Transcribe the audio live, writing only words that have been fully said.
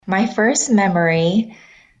My first memory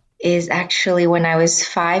is actually when I was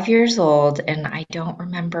 5 years old, and I don't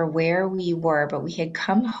remember where we were, but we had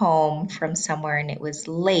come home from somewhere and it was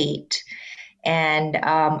late. And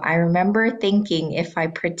I remember thinking if I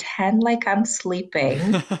pretend like I'm sleeping,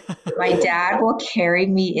 my dad will carry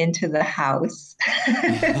me into the house.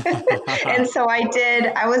 And so I did.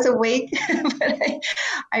 I was awake, but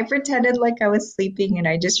I pretended like I was sleeping, and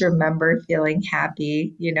I just remember feeling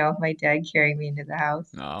happy, my dad carrying me into the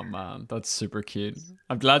house. Oh man, that's super cute.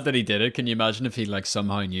 I'm glad that he did it. Can you imagine if he like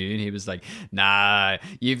somehow knew and he was like, "Nah,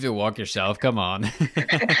 you have to walk yourself. Come on."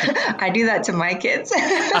 I do that to my kids.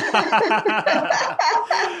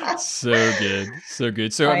 So good, so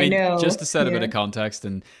good. So I I mean, just know. to set a bit Yeah. of context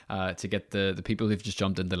and to get the people who've just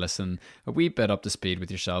jumped in to listen a wee bit up to speed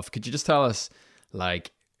with yourself, could you just tell us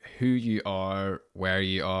like who you are, where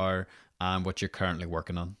you are, and what you're currently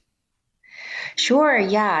working on? Sure,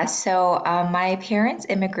 yeah. So my parents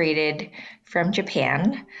immigrated from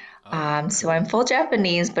Japan. Oh, So I'm cool. full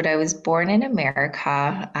Japanese, but I was born in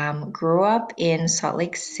America, grew up in Salt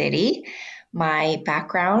Lake City. My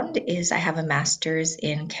background is I have a master's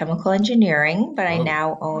in chemical engineering, but I Whoa,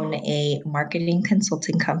 now own a marketing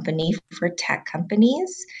consulting company for tech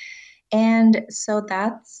companies. And so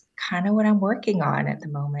that's kind of what I'm working on at the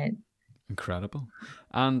moment. incredible.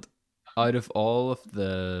 And out of all of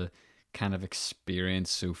the kind of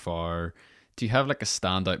experience so far, do you have like a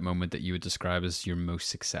standout moment that you would describe as your most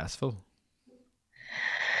successful?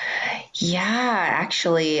 Yeah,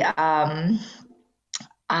 actually,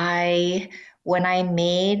 I when I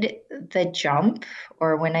made the jump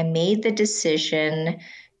or when I made the decision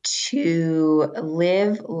to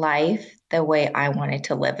live life the way I wanted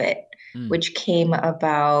to live it, Mm. which came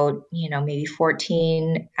about, maybe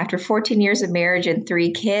 14 years of marriage and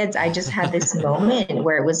three kids, I just had this moment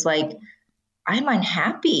where it was like, I'm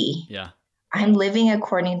unhappy. Yeah, I'm living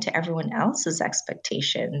according to everyone else's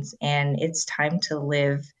expectations, and it's time to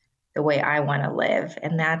live the way I want to live.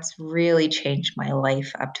 And that's really changed my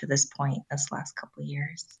life up to this point, this last couple of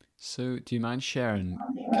years. so, do you mind sharing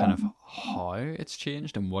kind of how it's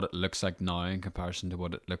changed and what it looks like now in comparison to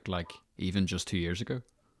what it looked like even just 2 years ago?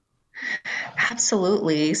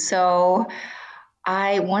 Absolutely. So,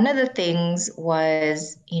 one of the things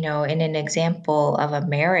was, in an example of a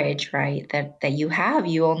marriage, right, that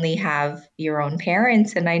you only have your own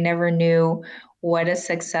parents, and I never knew what a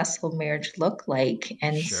successful marriage looked like.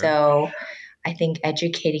 And Sure. so I think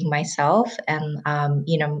educating myself and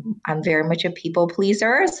I'm very much a people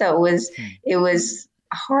pleaser, so Hmm. it was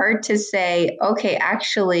hard to say, okay,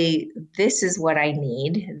 actually this is what I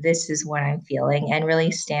need, this is what I'm feeling, and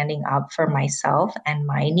really standing up for myself and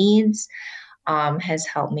my needs has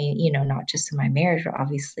helped me, not just in my marriage, but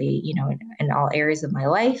obviously, in all areas of my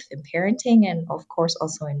life, in parenting, and of course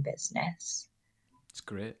also in business. It's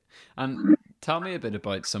great. And tell me a bit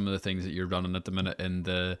about some of the things that you're running at the minute in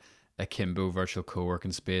the Akimbo virtual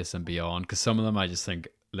co-working space and beyond, because some of them I just think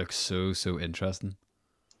look so, so interesting.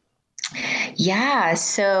 Yeah,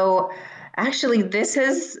 so actually, this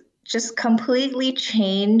has just completely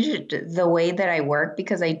changed the way that I work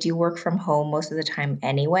because I do work from home most of the time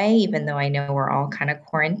anyway, even though I know we're all kind of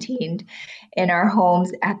quarantined in our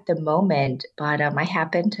homes at the moment. But I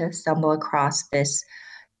happened to stumble across this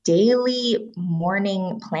daily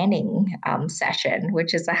morning planning session,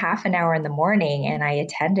 which is a half an hour in the morning, and I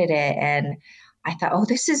attended it and I thought, oh,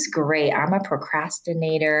 this is great. I'm a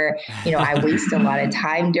procrastinator. I waste a lot of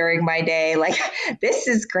time during my day. Like, this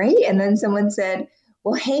is great. And then someone said,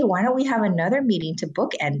 well, hey, why don't we have another meeting to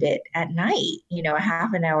bookend it at night, a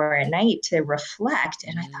half an hour at night to reflect?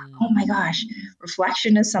 And I thought, oh my Mm. gosh,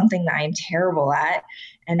 reflection is something that I'm terrible at.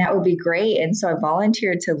 And that would be great. And so I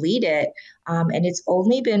volunteered to lead it. And it's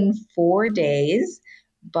only been 4 days,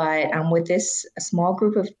 but with this a small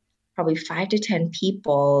group of probably 5 to 10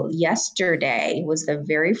 people. Yesterday was the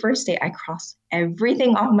very first day I crossed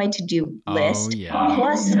everything off my to-do Oh list, yeah.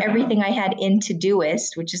 plus everything I had in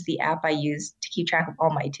Todoist, which is the app I use to keep track of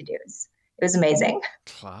all my to-dos. It was amazing.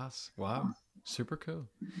 Class. Wow. Super cool.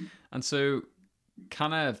 And so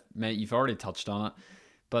kind of mate, you've already touched on it,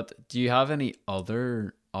 but do you have any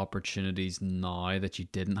other opportunities now that you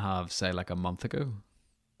didn't have, say, like a month ago?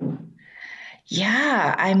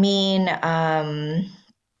 Yeah, I mean,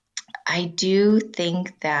 I do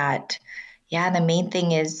think that, yeah, the main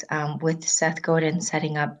thing is with Seth Godin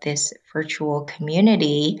setting up this virtual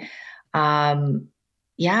community. Um,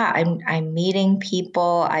 yeah, I'm meeting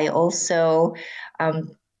people. I also,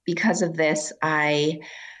 because of this, I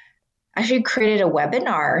actually created a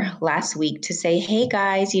webinar last week to say, hey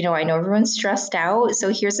guys, I know everyone's stressed out, so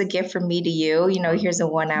here's a gift from me to you. Wow. Here's a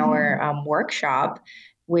 1 hour workshop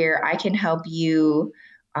where I can help you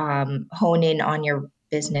hone in on your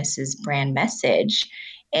business's brand message.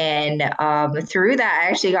 And through that, I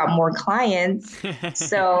actually got more clients.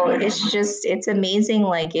 So it's amazing.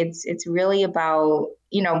 Like it's really about,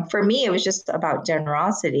 for me, it was just about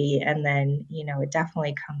generosity. And then, it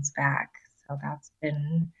definitely comes back. So that's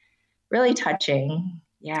been really touching.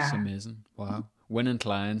 It's Yeah. amazing. Wow. Winning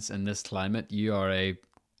clients in this climate, you are a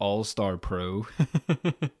all-star pro.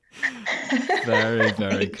 Very,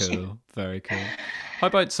 very Thank you. cool. Very cool. How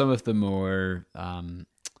about some of the more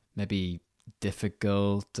maybe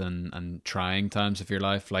difficult and trying times of your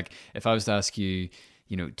life? Like if I was to ask you,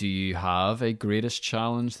 do you have a greatest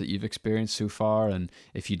challenge that you've experienced so far? And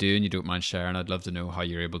if you do and you don't mind sharing, I'd love to know how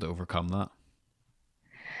you're able to overcome that.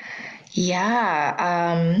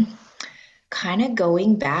 Yeah. Kind of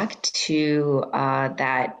going back to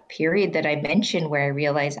that period that I mentioned where I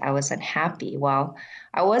realized I was unhappy. Well,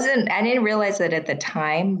 I didn't realize it at the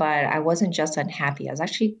time, but I wasn't just unhappy. I was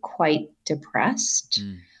actually quite depressed.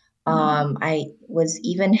 Mm, I was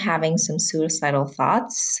even having some suicidal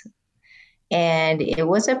thoughts, and it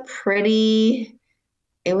was a pretty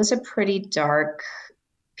dark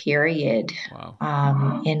period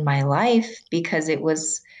wow. in my life because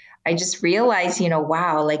I just realized,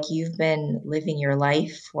 wow, like you've been living your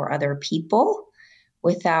life for other people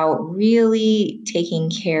without really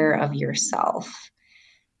taking care of yourself.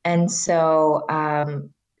 And so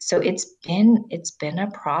it's been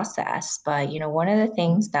a process, but one of the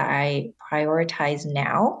things that I prioritize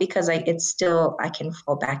now because I can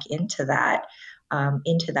fall back into that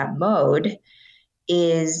mode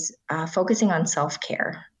is focusing on self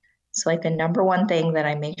care. So, like, the number one thing that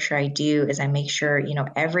I make sure I do is I make sure,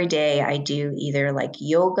 every day I do either like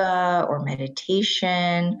yoga or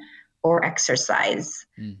meditation or exercise.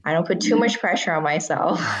 Mm. I don't put too much pressure on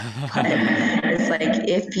myself, but it's like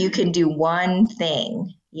if you can do one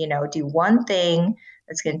thing, do one thing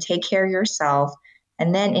that's going to take care of yourself.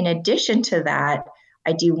 And then in addition to that,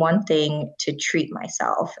 I do one thing to treat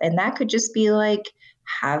myself. And that could just be like,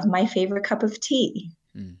 have my favorite cup of tea,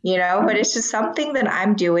 Mm. but it's just something that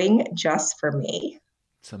I'm doing just for me.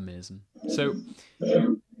 It's amazing. So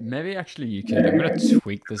maybe actually you could. I'm going to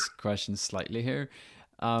tweak this question slightly here.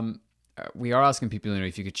 We are asking people,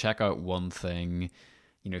 if you could check out one thing,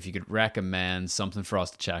 if you could recommend something for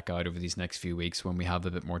us to check out over these next few weeks when we have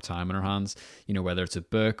a bit more time in our hands, whether it's a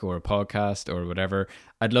book or a podcast or whatever.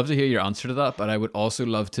 I'd love to hear your answer to that, but I would also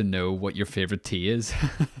love to know what your favorite tea is.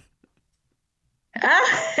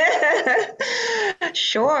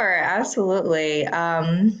 Sure, absolutely.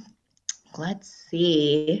 Let's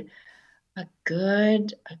see. A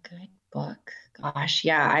good book. Gosh,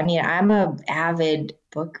 yeah. I mean, I'm a avid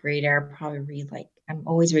book reader. Probably I'm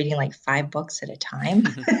always reading like 5 books at a time.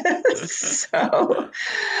 So,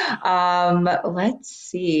 let's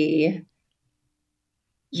see.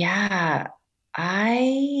 Yeah,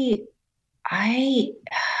 I I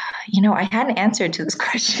I had an answer to this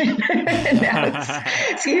question. Now it's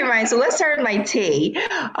excuse me. So let's start with my tea.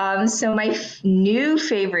 So my new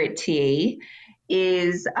favorite tea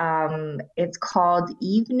is it's called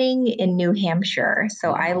Evening in New Hampshire.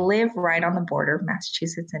 So I Mm. live right on the border of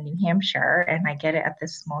Massachusetts and New Hampshire, and I get it at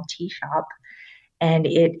this small tea shop, and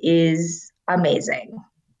it is amazing.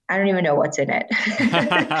 I don't even know what's in it.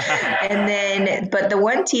 But the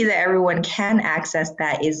one tea that everyone can access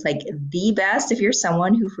that is like the best if you're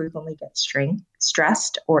someone who frequently gets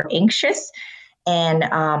stressed or anxious, and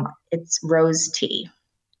it's rose tea.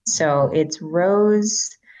 So Mm. it's rose,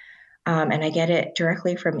 and I get it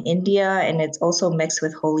directly from India, and it's also mixed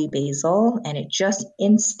with holy basil, and it just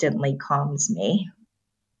instantly calms me.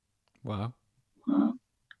 Wow.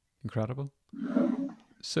 Incredible.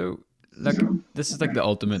 So, like, this is like the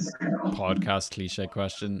ultimate podcast cliche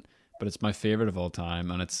question, but it's my favorite of all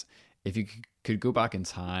time. And it's if you could go back in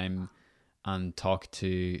time and talk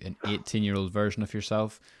to an 18-year-old version of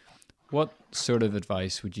yourself, what sort of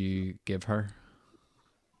advice would you give her?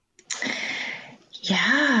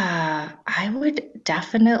 Yeah, I would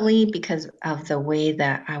definitely because of the way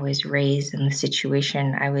that I was raised and the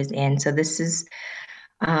situation I was in. So this is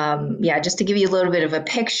yeah, just to give you a little bit of a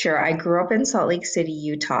picture, I grew up in Salt Lake City,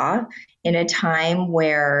 Utah, in a time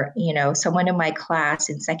where, someone in my class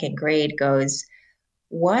in second grade goes,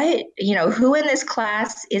 what, who in this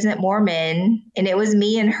class isn't Mormon? And it was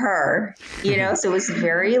me and her, so it was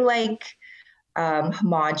very like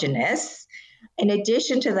homogenous. In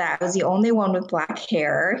addition to that, I was the only one with black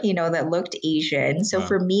hair, that looked Asian. So Wow.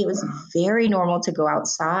 for me, it was very normal to go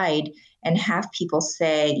outside and have people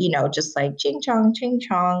say, just like ching chong,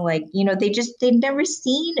 like, they'd never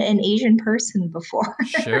seen an Asian person before.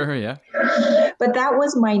 Sure, yeah. But that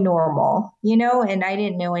was my normal, and I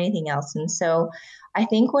didn't know anything else. And so I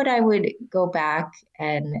think what I would go back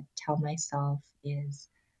and tell myself is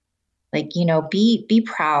like, be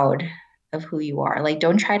proud of who you are. Like,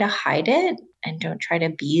 don't try to hide it and don't try to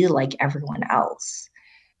be like everyone else.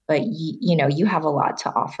 But you have a lot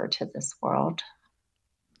to offer to this world.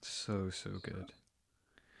 So, so good.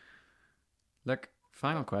 Look,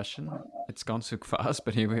 final question. It's gone so fast,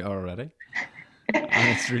 but here we are already. And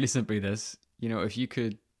it's really simply this. If you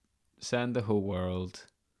could send the whole world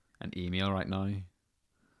an email right now,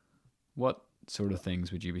 what sort of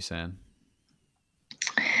things would you be saying?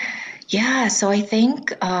 Yeah, so I think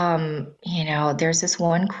there's this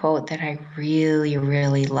one quote that I really,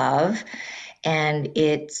 really love. And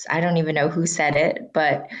I don't even know who said it,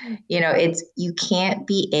 but it's you can't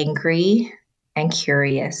be angry and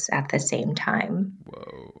curious at the same time.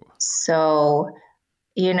 Whoa. So,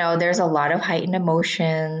 there's a lot of heightened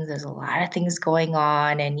emotions, there's a lot of things going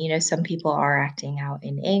on, and some people are acting out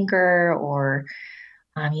in anger or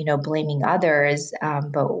blaming others.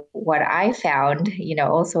 But what I found,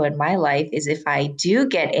 also in my life is if I do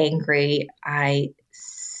get angry, I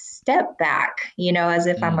step back, as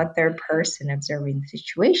if I'm Mm. a third person observing the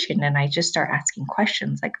situation. And I just start asking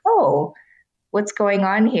questions like, oh, what's going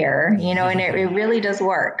on here? And it really does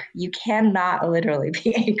work. You cannot literally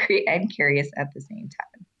be angry and curious at the same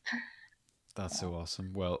time. That's so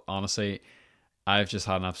awesome. Well, honestly, I've just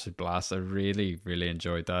had an absolute blast. I really, really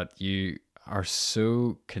enjoyed that. You are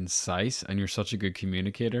so concise and you're such a good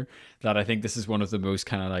communicator that I think this is one of the most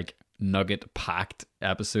kind of like nugget packed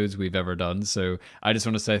episodes we've ever done. So I just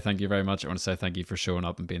want to say thank you very much. I want to say thank you for showing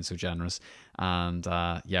up and being so generous. And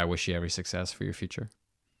yeah, I wish you every success for your future.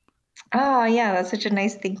 Oh, yeah, that's such a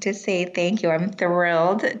nice thing to say. Thank you. I'm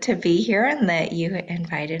thrilled to be here and that you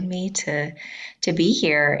invited me to be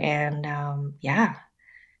here. And yeah,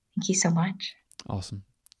 thank you so much. Awesome.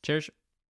 Cheers.